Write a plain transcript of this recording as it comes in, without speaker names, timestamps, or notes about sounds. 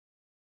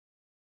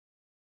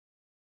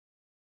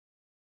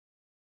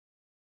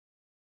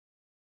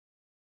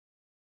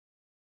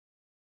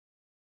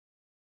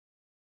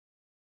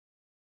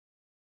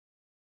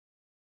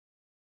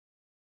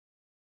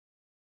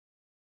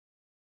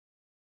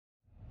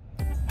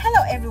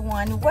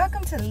everyone,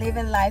 welcome to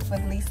Living Life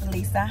with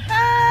Lisa.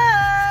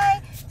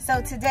 Hi!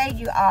 So today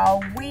you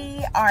all,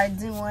 we are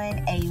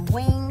doing a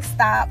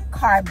Wingstop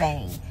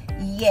Carbang.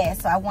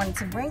 Yes, so I wanted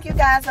to bring you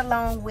guys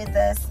along with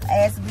us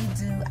as we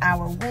do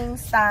our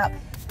Wingstop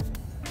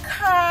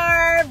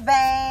Carbang.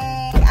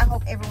 I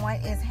hope everyone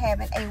is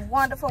having a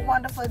wonderful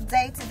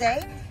day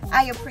today.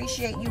 I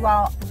appreciate you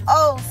all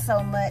oh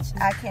so much.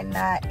 I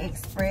cannot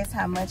express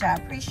how much I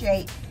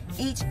appreciate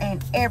each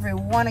and every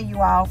one of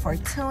you all for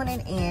tuning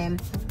in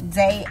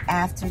day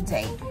after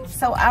day.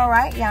 So all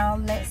right, y'all,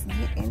 let's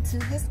get into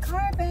this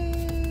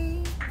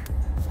Carbang.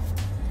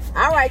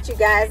 All right, you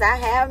guys, I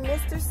have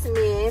Mr.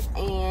 Smith,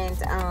 and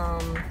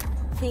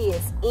he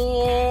is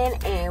in,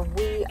 and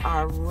we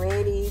are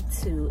ready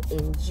to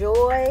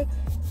enjoy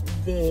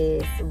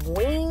this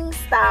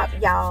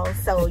Wingstop, y'all.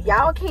 So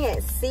y'all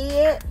can't see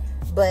it,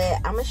 but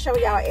I'm gonna show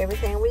y'all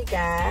everything we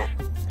got.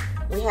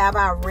 We have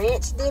our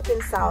ranch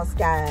dipping sauce,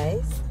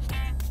 guys.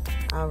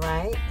 All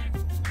right,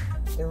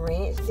 the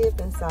ranch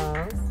dipping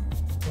sauce.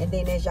 And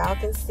then as y'all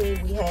can see,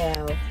 we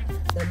have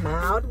the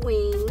mild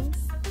wings.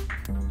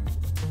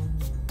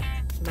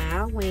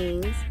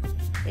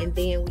 And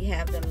then we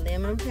have the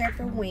lemon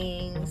pepper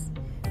wings.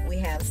 We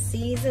have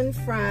seasoned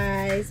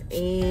fries,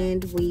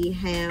 and we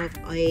have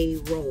a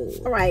roll.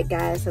 All right,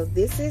 guys, so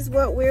this is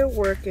what we're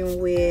working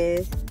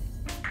with.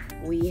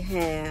 We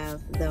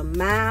have the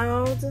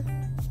mild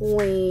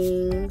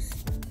wings.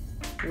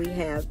 We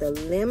have the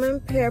lemon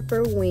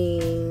pepper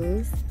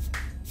wings.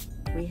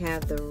 We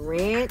have the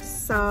ranch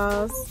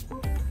sauce,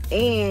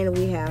 and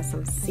we have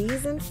some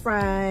seasoned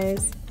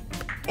fries.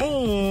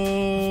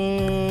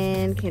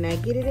 And can I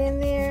get it in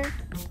there?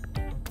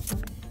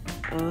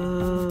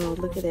 Oh,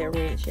 look at that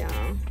ranch,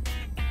 y'all.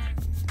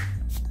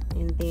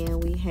 And then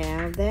we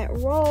have that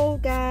roll,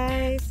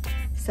 guys.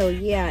 So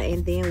yeah,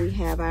 and then we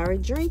have our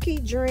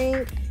drinky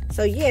drink.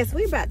 So yes,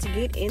 we're about to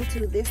get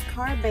into this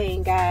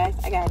Carbang, guys.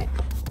 I got it.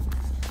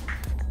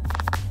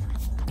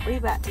 We're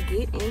about to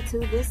get into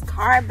this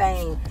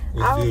Carbang.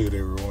 What's good,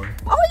 everyone?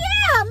 Oh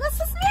yeah,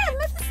 Mr. Smith,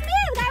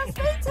 gotta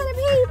speak to the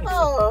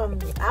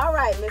people. All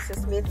right, Mr.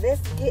 Smith,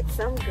 let's get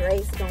some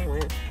grace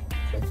going.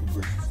 Thank you,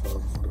 gracious Father,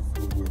 for the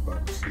food we're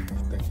about to receive.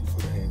 Thank you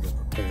for the hand that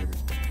prepared it.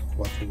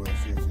 Watch the well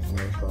says and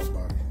nourish our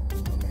body. In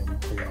your name we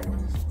pray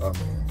always.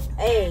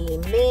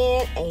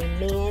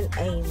 Amen.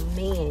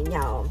 Amen,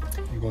 y'all.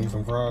 You gonna eat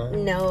some fries?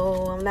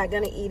 No, I'm not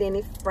gonna eat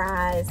any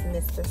fries,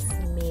 Mr.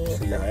 Smith.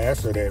 See, I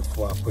answered that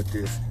before I put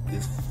this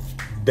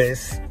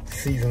best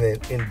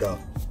seasoning in the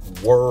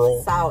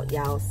world. Salt,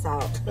 y'all,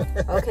 salt.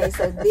 Okay,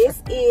 so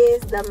this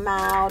is the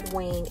mild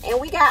wing, and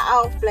we got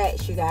all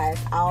flats, you guys.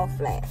 All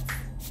flats.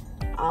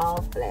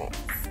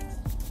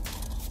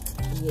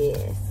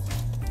 Yes.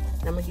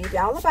 I'm gonna give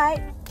y'all a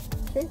bite.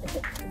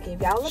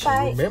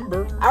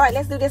 Remember. All right,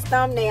 let's do this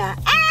thumbnail.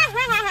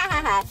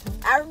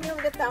 I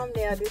remember the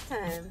thumbnail this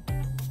time.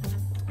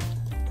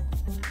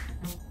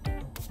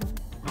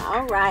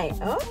 All right,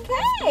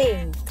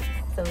 okay.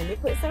 So let me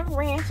put some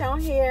ranch on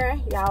here.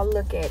 Y'all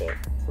look at it.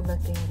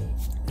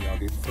 Y'all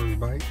get the first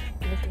bite.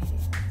 Look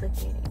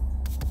at it.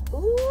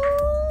 Ooh.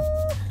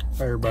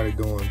 How everybody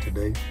doing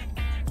today?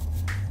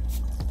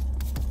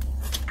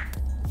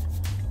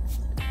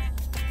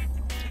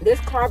 This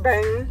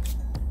Carbang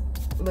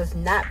was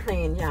not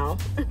playing, y'all.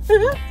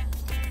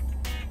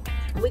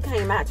 We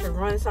came out to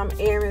run some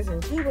errands,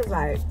 and she was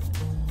like,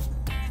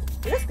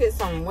 let's get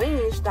some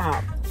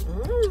Wingstop. I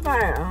was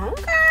like,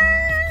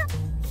 okay,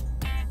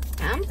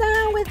 I'm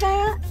down with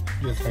that.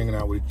 Just hanging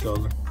out with each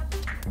other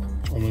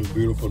on this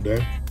beautiful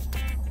day.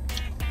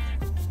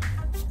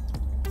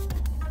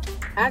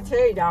 I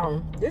tell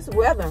y'all, this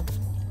weather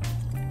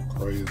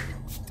Crazy.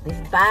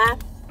 is bye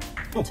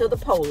to the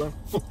polar.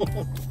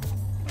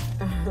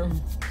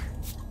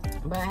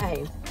 But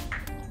hey,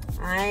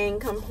 I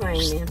ain't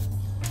complaining,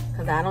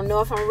 because I don't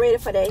know if I'm ready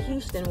for that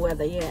Houston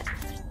weather yet.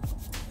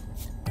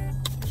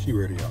 She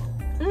ready, y'all.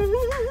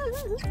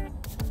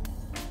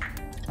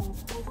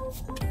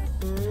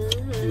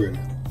 She ready.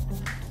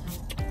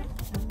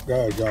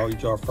 Guys, y'all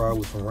eat y'all fry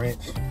with some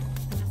ranch.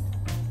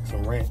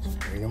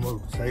 Ain't no more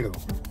potato.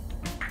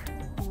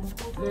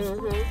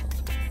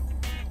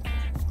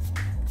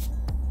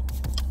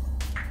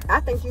 I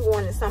think you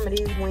wanted some of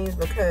these wings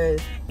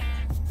because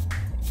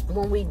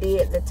when we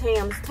did the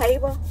Tam's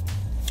table,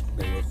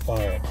 they were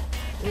fire.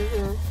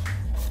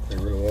 They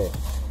really were.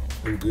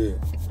 They were good.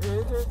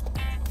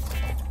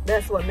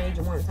 That's what made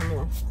you want some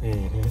more.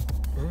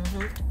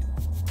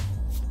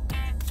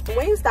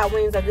 Wingstop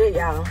wings are good,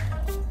 y'all.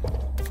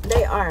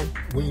 They are.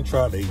 We ain't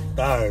tried their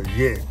thighs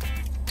yet,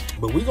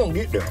 but we gonna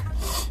get there.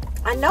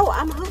 I know,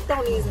 I'm hooked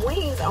on these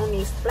wings, on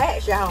these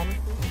flats, y'all.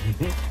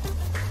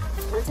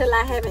 Until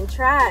I haven't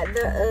tried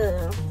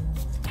the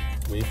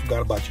We ain't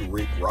forgot about your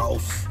Rick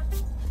Ross.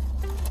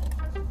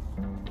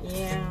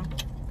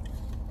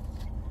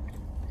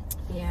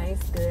 Yeah,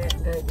 it's good.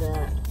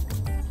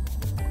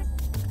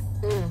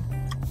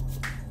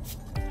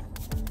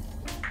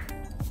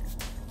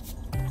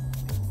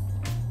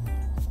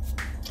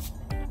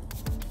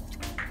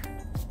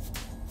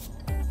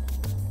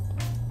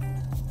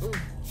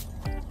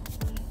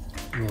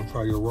 You want to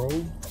try your roll?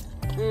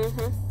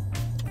 Mm-hmm.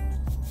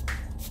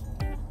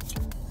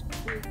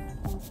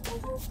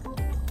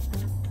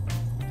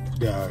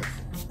 Guys,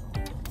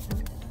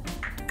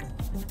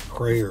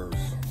 prayers,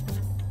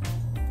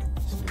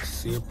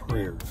 sincere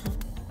prayers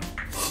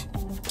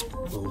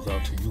goes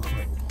out to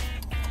Ukraine.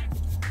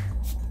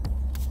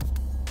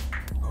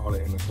 All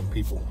the innocent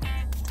people.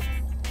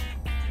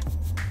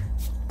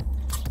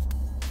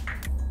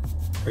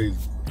 Praise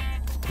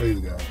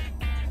God.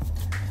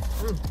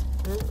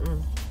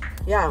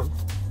 Yeah.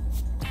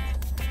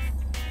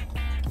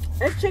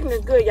 This chicken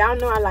is good. Y'all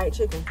know I like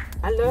chicken.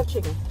 I love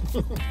chicken.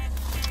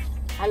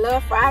 I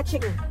love fried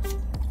chicken.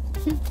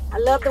 I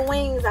love the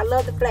wings. I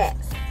love the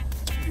flats.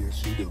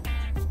 Yes, you do.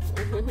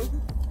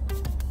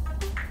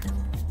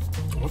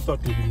 I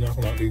thought you'd be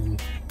knocking out these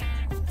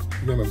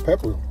lemon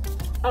pepper.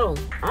 Oh,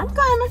 I'm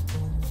coming.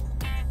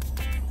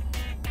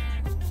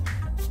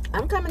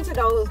 I'm coming to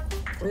those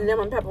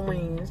lemon pepper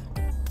wings.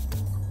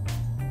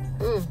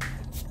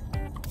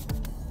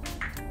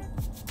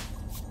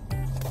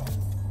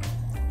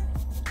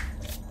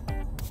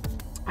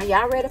 Are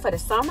y'all ready for the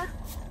summer?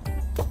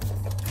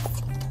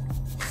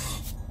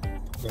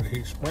 Gotta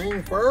hit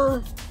spring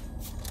first.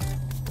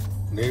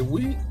 Next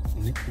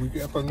week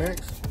after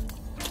next,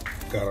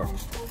 gotta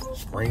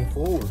spring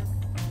forward.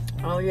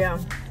 Oh yeah.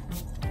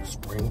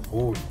 Spring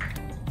forward.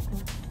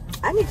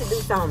 I need to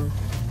do some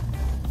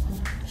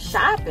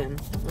shopping.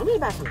 I need to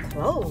buy some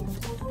clothes.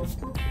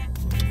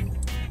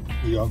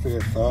 Y'all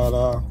said side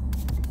eye.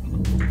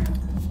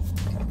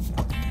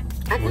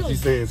 When she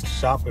says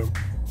shopping,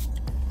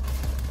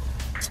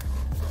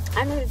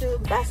 I need to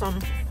buy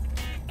some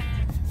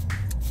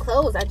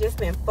clothes. I just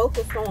been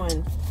focused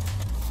on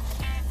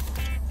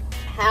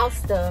house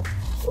stuff.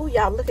 Ooh,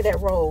 y'all, look at that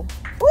roll.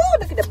 Ooh,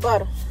 look at the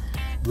butter.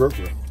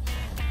 dripping.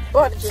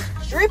 Butter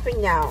just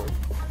dripping, y'all.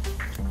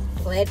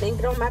 Glad it didn't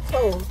get on my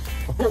clothes.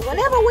 Because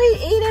whenever we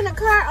eat in the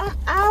car, I'm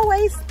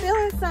always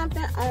spilling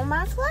something on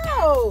my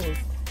clothes.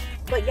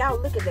 But y'all,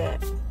 look at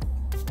that.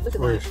 Look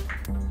at that.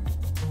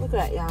 Look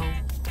at that, y'all.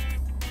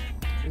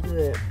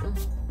 Good.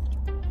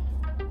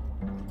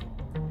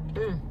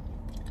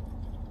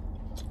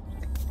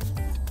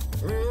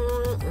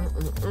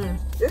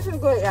 This is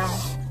good, y'all.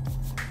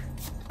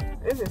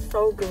 This is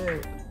so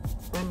good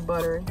and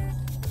buttery.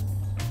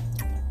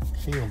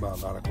 She don't buy a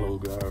lot of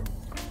clothes, guys.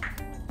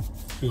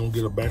 She don't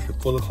get a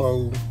basket full of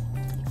clothes.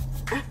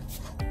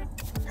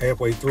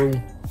 Halfway through,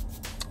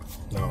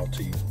 no,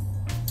 T.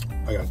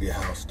 I gotta get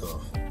house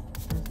stuff.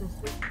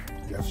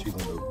 Yes, she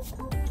gonna do.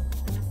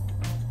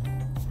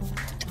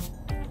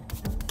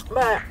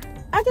 But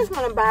I just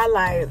want to buy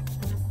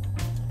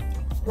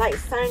like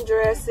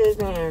sundresses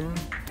and,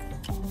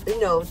 you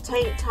know,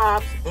 tank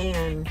tops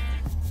and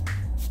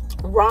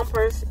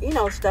rompers, you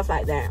know, stuff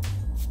like that.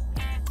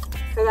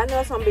 Because I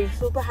know it's going to be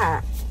super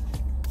hot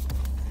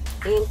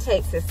in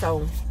Texas,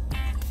 so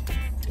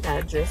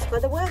gotta dress for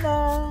the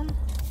weather.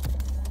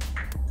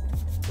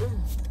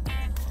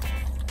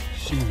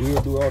 She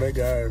will do all that,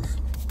 guys.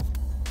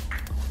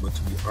 But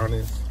to be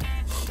honest,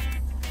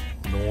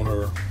 knowing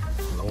her,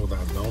 as long as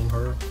I've known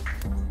her,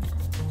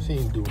 she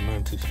ain't doing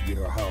nothing till she get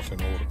her house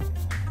in order.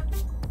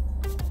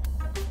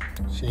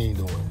 She ain't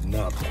doing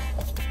nothing.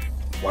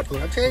 Watch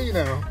what I tell you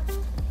now.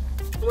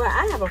 Well,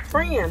 I have a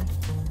friend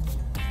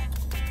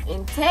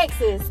in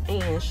Texas,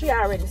 and she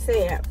already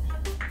said,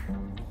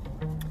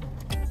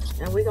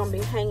 and we're gonna be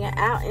hanging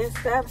out and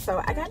stuff,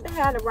 so I got to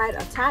have the right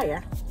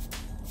attire.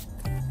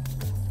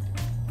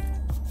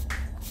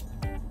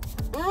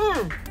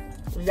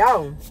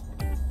 Yo.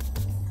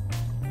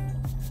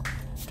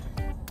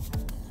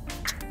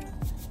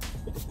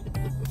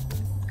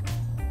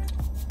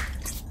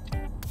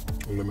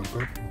 Lemon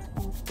pepper.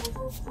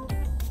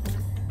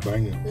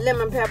 Banging.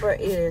 Lemon pepper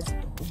is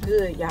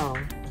good, y'all.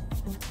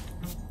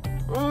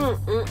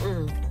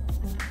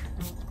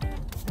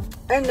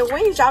 And the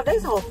wings, y'all, they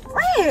so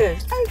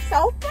fresh. They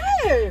so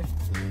fresh.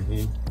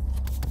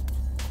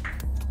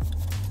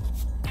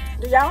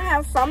 Do y'all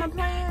have summer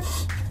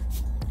plans?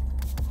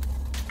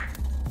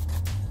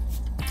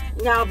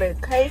 Y'all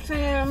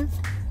vacation?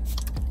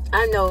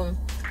 I know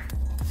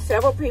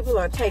several people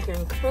are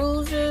taking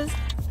cruises,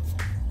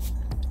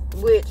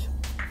 which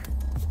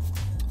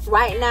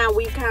right now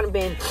we've kind of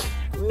been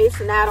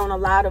missing out on a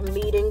lot of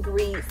meet and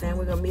greets, and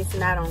we're gonna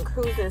missing out on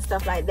cruising and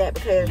stuff like that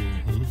because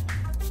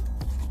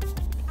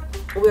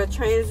we're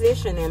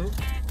transitioning.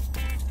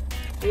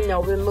 You know,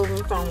 we're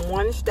moving from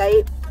one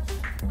state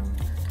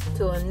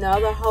to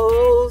another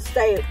whole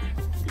state.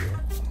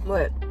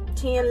 What,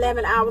 10,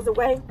 11 hours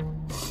away?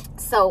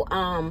 So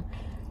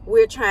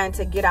we're trying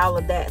to get all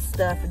of that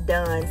stuff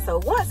done.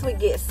 So once we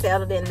get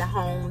settled in the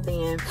home,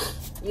 then,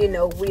 you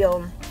know,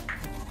 we'll,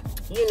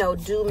 you know,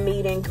 do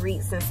meet and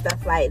greets and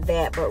stuff like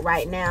that. But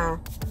right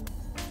now,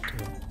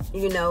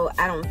 you know,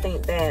 I don't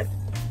think that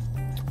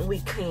we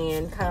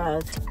can,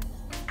 because,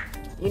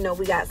 you know,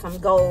 we got some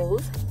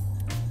goals.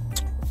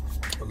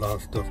 A lot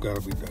of stuff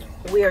gotta be done.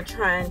 We're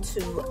trying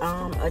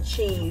to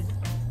achieve.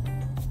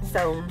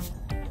 So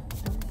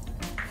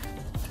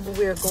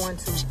we're going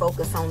to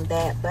focus on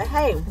that. But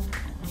hey,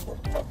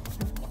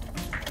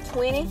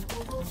 20,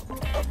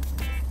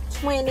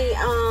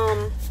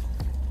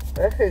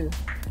 let's see.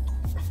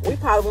 We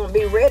probably won't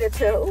be ready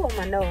to, oh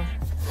my nose.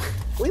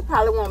 We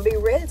probably won't be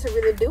ready to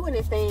really do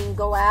anything,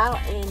 go out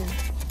and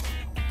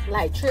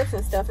like trips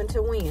and stuff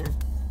until when?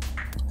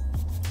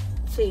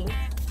 See?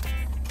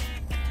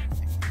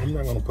 I'm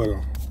not gonna put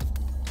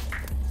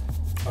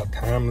a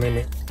time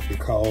limit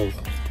because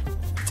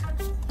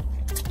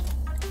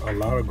a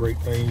lot of great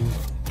things,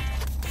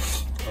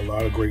 a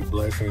lot of great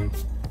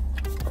blessings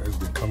has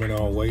been coming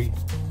our way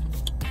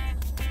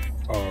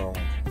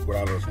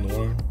without us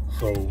knowing.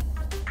 So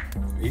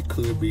it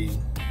could be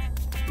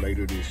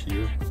later this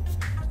year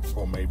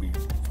or maybe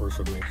first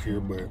of next year,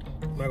 but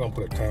I'm not gonna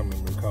put a time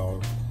limit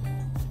because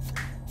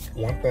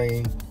one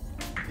thing,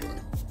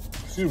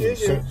 excuse me,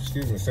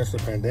 since the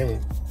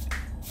pandemic,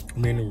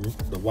 me and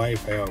the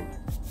wife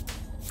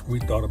we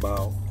thought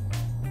about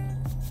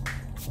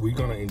we're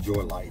gonna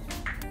enjoy life.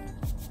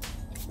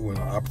 When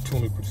an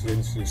opportunity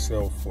presents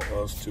itself for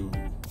us to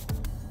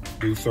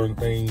do certain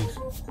things,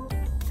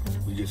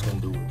 we just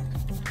gonna do it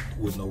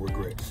with no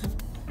regrets.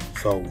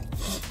 So,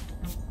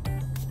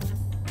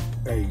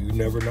 hey, you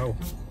never know.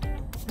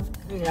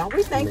 Yeah,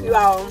 we thank you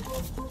all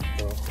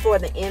for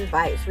the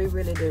invites. We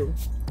really do.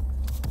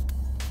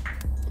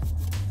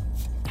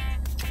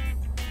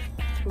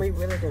 We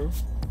really do.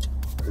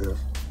 Yes.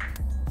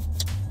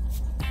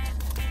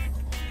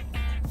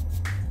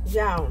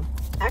 Y'all,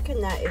 I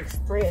cannot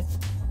express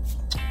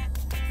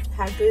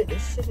how good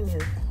this chicken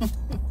is.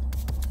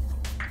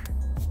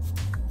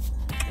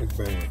 It's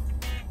bad.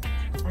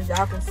 As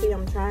y'all can see,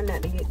 I'm trying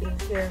not to get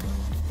these here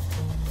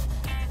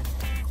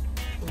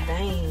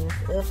veins.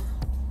 Ugh.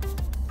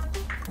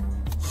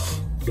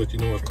 But you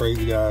know what's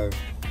crazy, guys?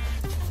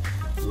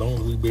 As long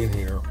as we've been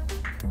here,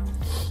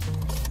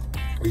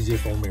 it's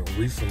just only been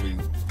recently,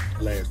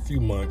 last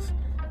few months,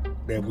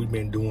 that we've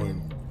been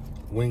doing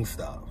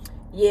Wingstop.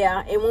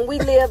 Yeah, and when we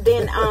lived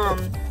in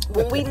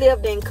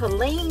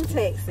Coley,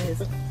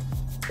 Texas,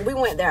 we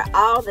went there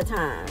all the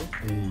time.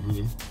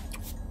 Mm-hmm.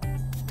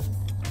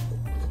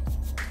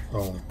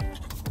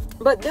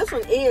 But this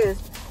one is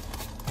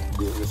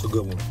good. It's a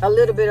good one. A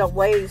little bit of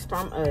ways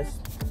from us,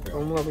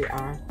 from where we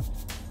are.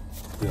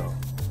 Yeah.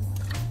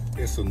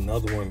 It's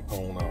another one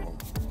on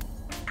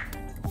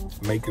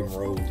Macon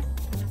Road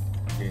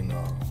in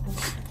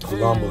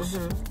Columbus.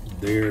 Mm-hmm.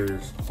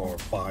 Theirs are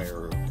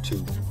fire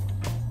too.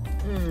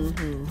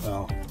 Mm-hmm.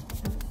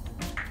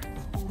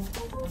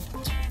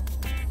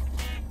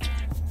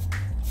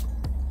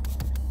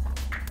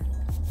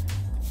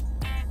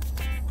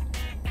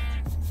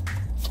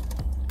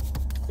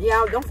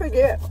 Y'all don't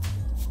forget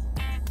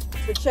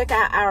to check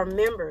out our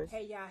members.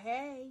 Hey y'all,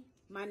 hey.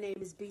 My name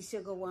is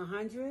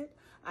bsugar100.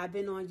 I've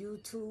been on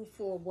YouTube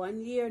for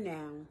 1 year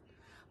now.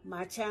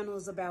 My channel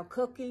is about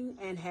cooking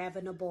and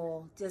having a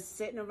ball. Just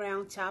sitting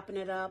around, chopping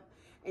it up,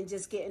 and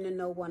just getting to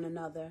know one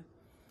another.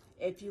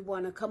 If you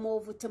want to come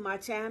over to my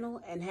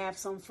channel and have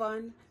some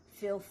fun,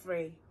 feel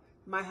free.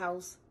 My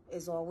house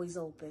is always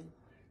open.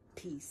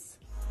 Peace.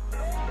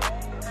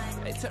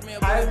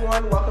 Hi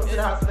everyone, welcome to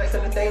the House of X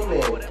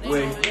Entertainment,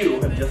 where you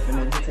have just been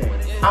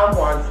entertained. I'm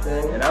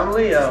Wanston. And I'm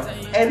Leo.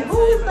 And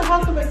who is the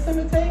House of X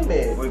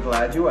Entertainment? We're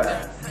glad you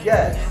asked.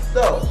 Yes,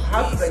 so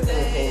House of X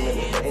Entertainment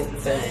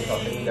is an entertainment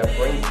company that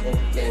brings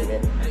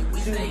entertainment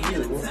to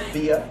you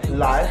via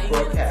live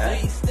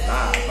broadcast,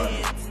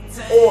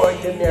 or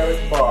your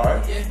nearest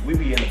bar. We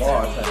be in the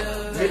bar,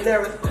 your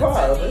nearest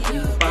club.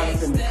 You can find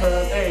us in the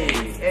club.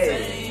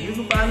 Hey, you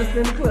can find us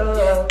in the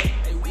club.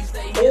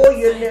 Or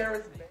your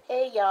nearest.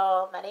 Hey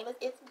y'all, my name is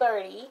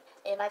sbirdie,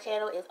 and my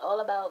channel is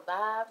all about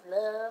vibes,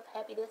 love,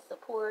 happiness,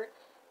 support.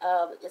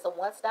 It's a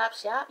one-stop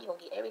shop. You're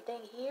gonna get everything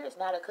here. It's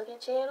not a cooking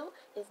channel.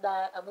 It's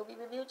not a movie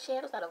review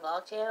channel. It's not a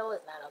vlog channel.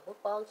 It's not a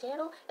mukbang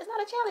channel. It's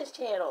not a challenge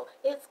channel.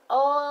 It's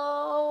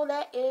all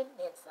that and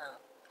then some.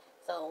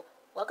 So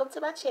welcome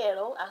to my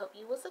channel. I hope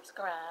you will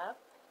subscribe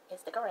and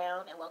stick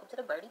around, and welcome to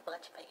the Birdie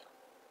Bunch fam.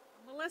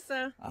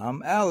 Melissa.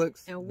 I'm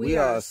Alex. And we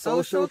are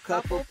social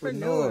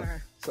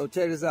couplepreneur. So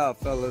check this out,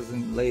 fellas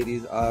and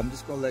ladies. I'm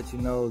just going to let you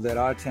know that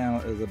our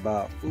channel is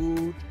about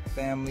food,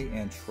 family,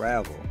 and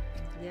travel.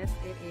 Yes,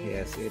 it is.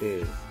 Yes, it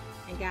is.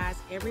 And guys,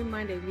 every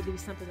Monday we do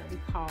something that we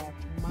call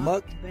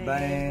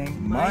Mukbang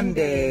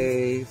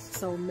Mondays.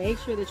 So make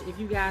sure that if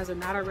you guys are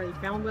not already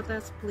filmed with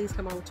us, please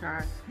come over to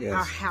our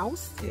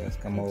house. Yes,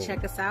 come over.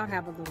 Check us out,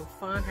 have a little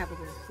fun, have a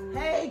little food.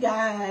 Hey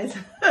guys.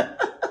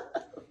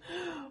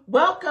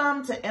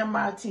 Welcome to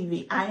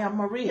MRTV. I am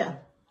Maria.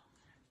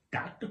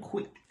 Dr.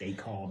 Quick, they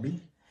call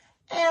me.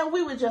 And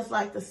we would just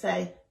like to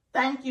say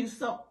thank you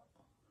so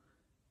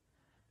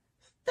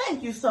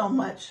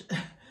much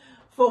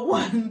for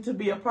wanting to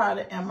be a part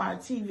of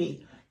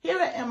MRTV. Here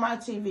at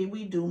MRTV,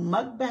 we do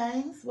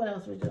mukbangs. What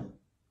else we do?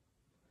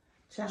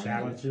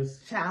 Challenges,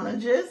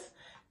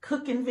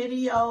 cooking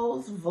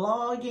videos,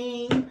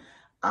 vlogging,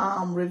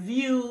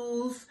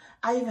 reviews.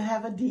 I even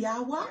have a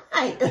DIY.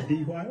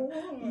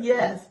 DIY?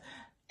 Yes.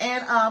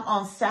 And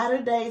on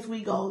Saturdays,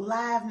 we go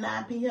live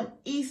 9 p.m.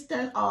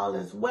 Eastern. All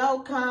is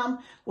welcome,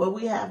 where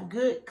we have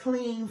good,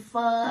 clean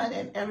fun,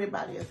 and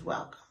everybody is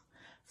welcome.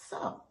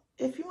 So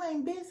if you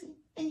ain't busy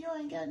and you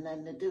ain't got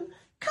nothing to do,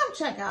 come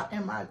check out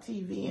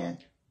MRTV and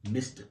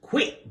Mr.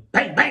 Quick,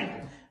 bang,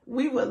 bang.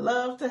 we would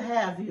love to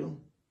have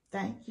you.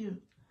 Thank you.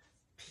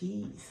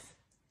 Peace.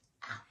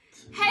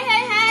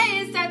 Hey,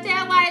 it's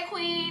that white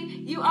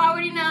queen. You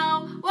already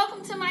know.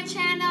 Welcome to my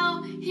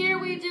channel. Here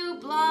we do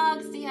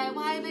blogs, DIY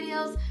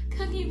videos,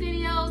 cooking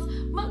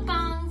videos,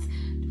 mukbangs,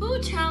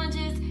 food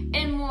challenges,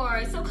 and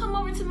more. So come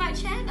over to my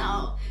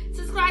channel.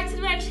 Subscribe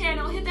to my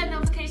channel. Hit that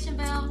notification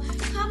bell.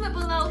 Comment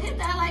below. Hit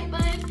that like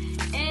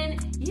button.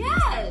 And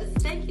yes,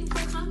 thank you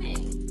for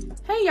coming.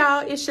 Hey y'all,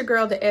 it's your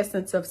girl, the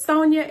Essence of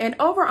Sonia, and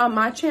over on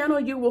my channel,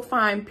 you will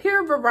find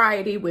pure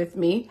variety with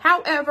me.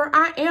 However,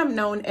 I am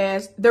known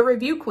as the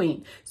Review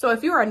Queen. So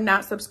if you are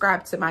not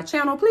subscribed to my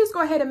channel, please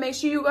go ahead and make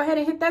sure you go ahead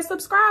and hit that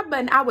subscribe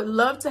button. I would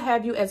love to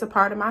have you as a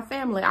part of my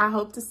family. I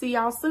hope to see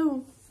y'all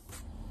soon.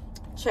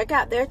 Check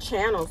out their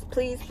channels.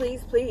 Please,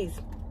 please, please.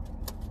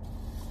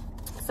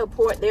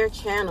 Support their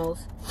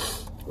channels.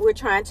 We're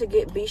trying to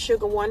get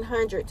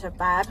bsugar100 to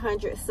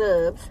 500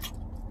 subs.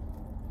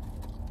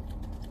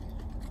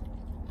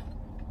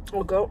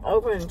 We'll go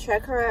over and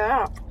check her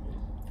out.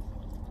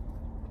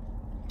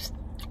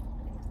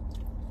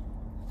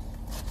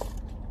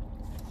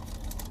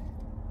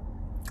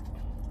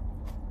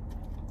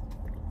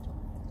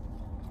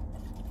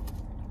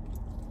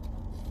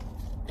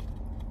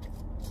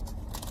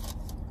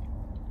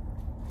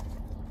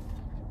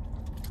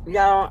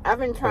 Y'all, I've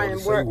been trying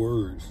to work.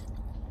 Words.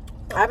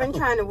 I've been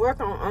trying to work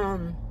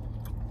on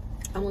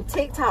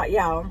TikTok,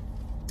 y'all.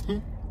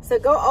 So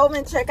go over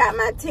and check out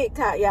my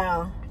TikTok,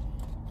 y'all.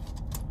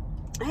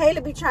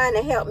 Haley be trying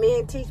to help me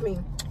and teach me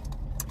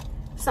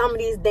some of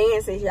these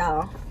dances,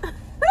 y'all.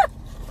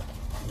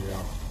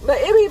 Yeah. But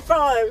it be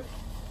fun.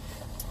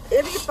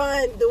 It be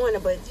fun doing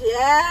it, but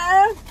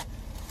yeah,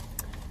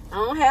 I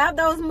don't have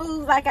those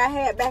moves like I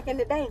had back in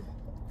the day.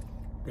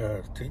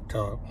 Guys,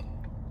 TikTok.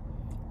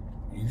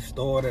 You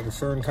start at a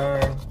certain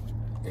time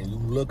and you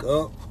look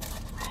up,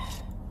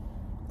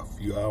 a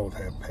few hours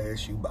have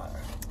passed you by.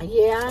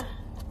 Yeah.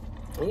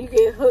 And you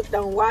get hooked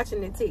on watching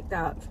the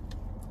TikToks.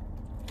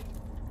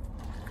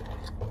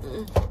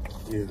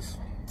 Yes.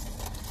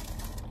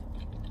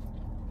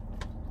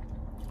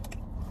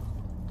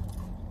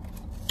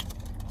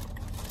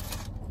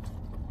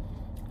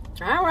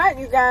 All right,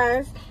 you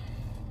guys.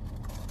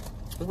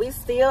 We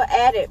still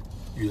at it.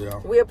 Yeah.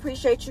 We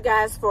appreciate you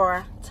guys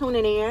for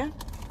tuning in.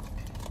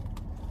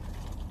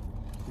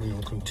 We're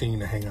going to continue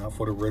to hang out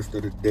for the rest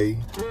of the day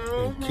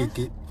and kick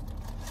it.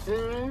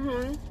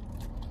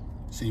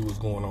 See what's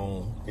going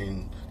on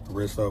in the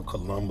rest of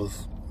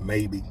Columbus,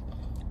 maybe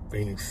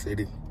Phoenix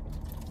City.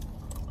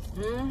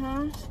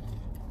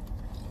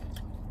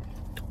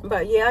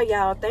 But yeah,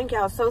 y'all, thank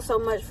y'all so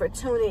much for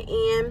tuning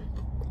in.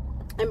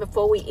 And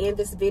before we end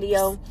this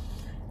video,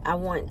 I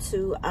want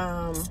to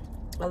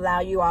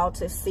allow you all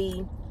to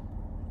see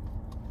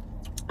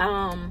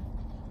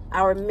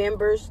our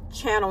members'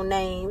 channel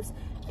names,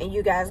 and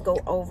you guys go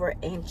over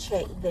and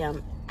check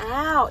them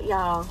out,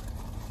 y'all.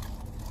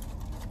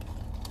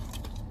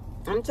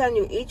 I'm telling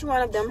you, each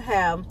one of them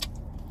have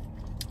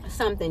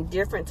something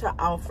different to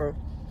offer.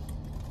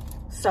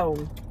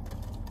 So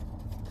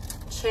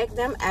check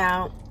them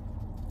out,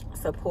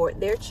 support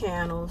their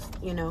channels,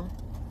 you know.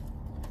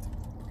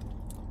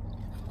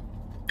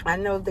 I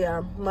know they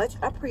are much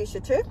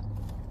appreciative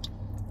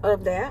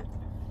of that.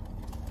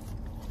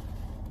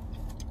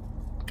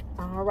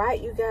 All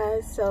right, you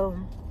guys, so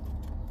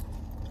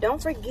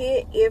don't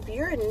forget, if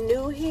you're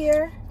new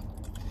here,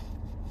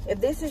 if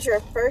this is your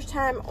first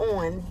time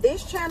on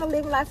this channel,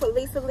 Living Life with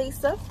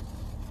Lisa,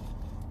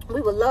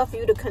 we would love for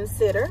you to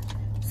consider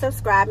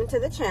subscribing to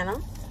the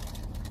channel.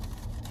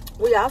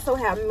 We also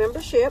have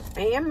membership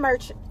and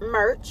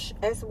merch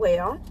as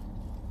well.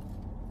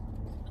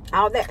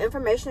 All that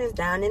information is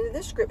down in the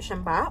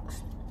description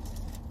box.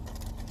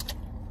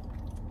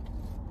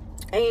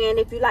 And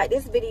if you like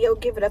this video,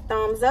 give it a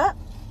thumbs up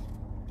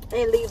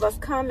and leave us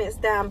comments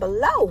down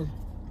below.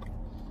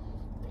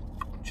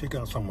 Check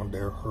out some of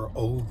her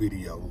old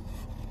videos.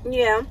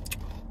 Yeah.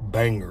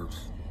 Bangers.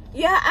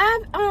 Yeah,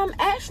 I've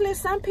actually,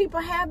 some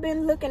people have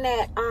been looking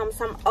at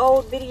some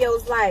old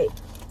videos, like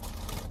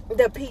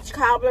the peach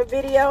cobbler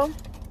video.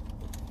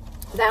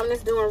 That one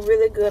is doing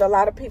really good. A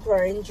lot of people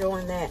are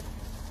enjoying that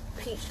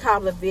peach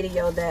cobbler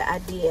video that I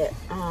did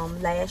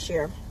last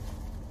year.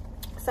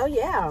 So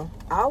yeah,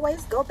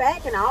 always go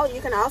back, and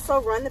you can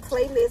also run the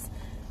playlist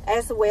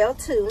as well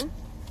too.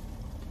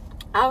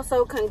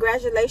 Also,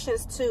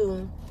 congratulations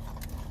to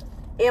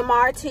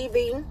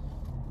MRTV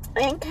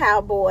and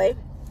Cowboy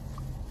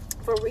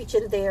for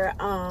reaching their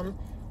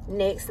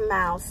next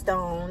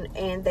milestone,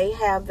 and they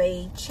have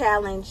a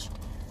challenge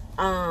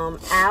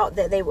out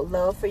that they would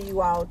love for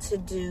you all to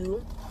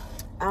do.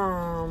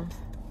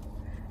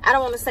 I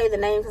don't want to say the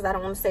name because I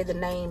don't want to say the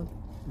name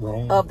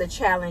of the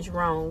challenge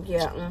wrong.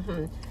 Yeah,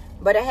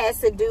 but it has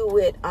to do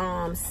with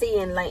sea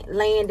and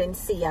land and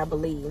sea, I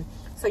believe.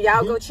 So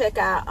y'all go check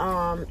out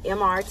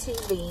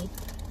MRTV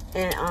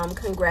and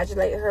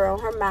congratulate her on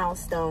her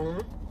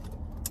milestone.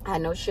 I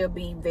know she'll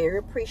be very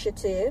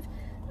appreciative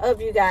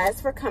of you guys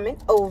for coming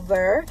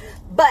over.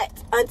 But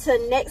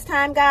until next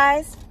time,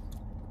 guys,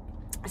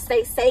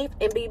 stay safe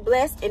and be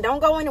blessed. And don't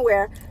go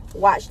anywhere.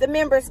 Watch the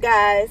members,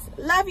 guys.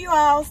 Love you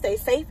all. Stay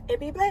safe and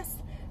be blessed.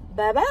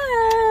 Bye-bye.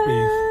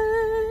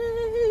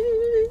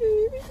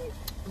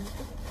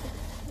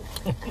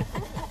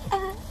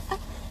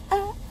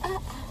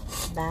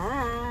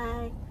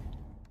 Bye.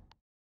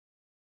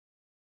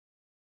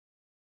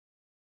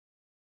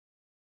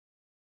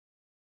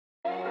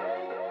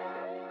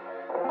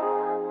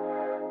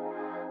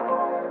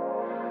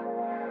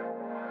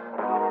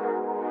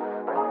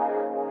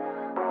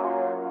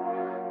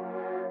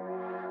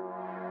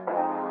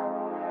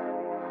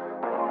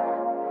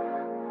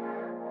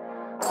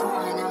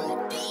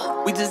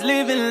 We just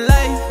living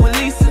life with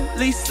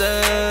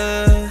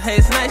Lisa. Hey,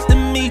 it's nice to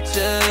meet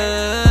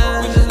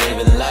ya. We just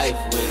living life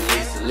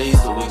with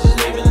Lisa. We just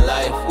living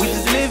life. We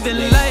just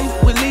living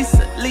life with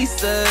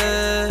Lisa.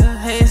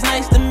 Hey, it's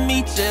nice to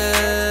meet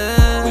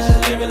ya. We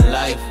just living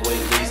life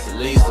with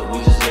Lisa. We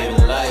just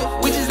living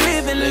life. We just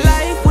living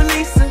life with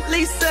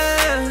Lisa.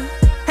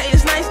 Hey,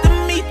 it's nice to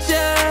meet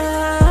ya.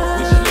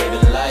 We just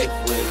living life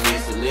with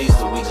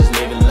Lisa. We just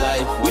living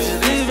life. We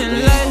just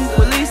living life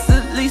with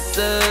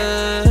Lisa.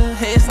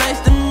 Hey, it's nice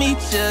to meet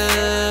ya.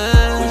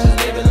 We just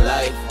living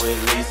life with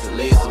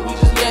Lisa. We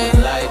just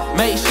living life.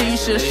 Make sure you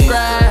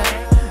subscribe,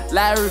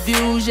 like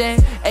reviews, yeah.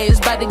 Hey, it's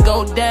about to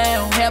go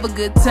down. Have a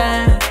good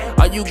time.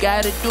 All you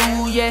gotta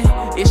do,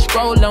 yeah, is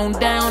scroll on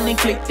down and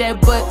click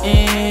that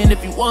button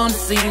if you wanna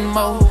see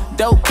more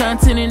dope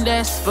content, and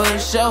that's for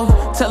sure.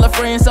 Tell a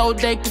friend so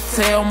they can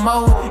tell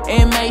more,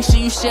 and make sure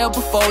you share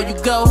before you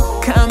go.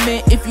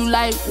 Comment if you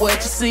like what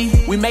you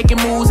see. We making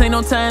moves, ain't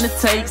no time to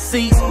take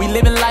seats. We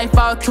living life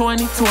all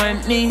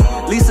 2020.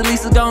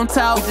 Lisa gon'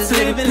 talk. We just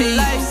living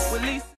life.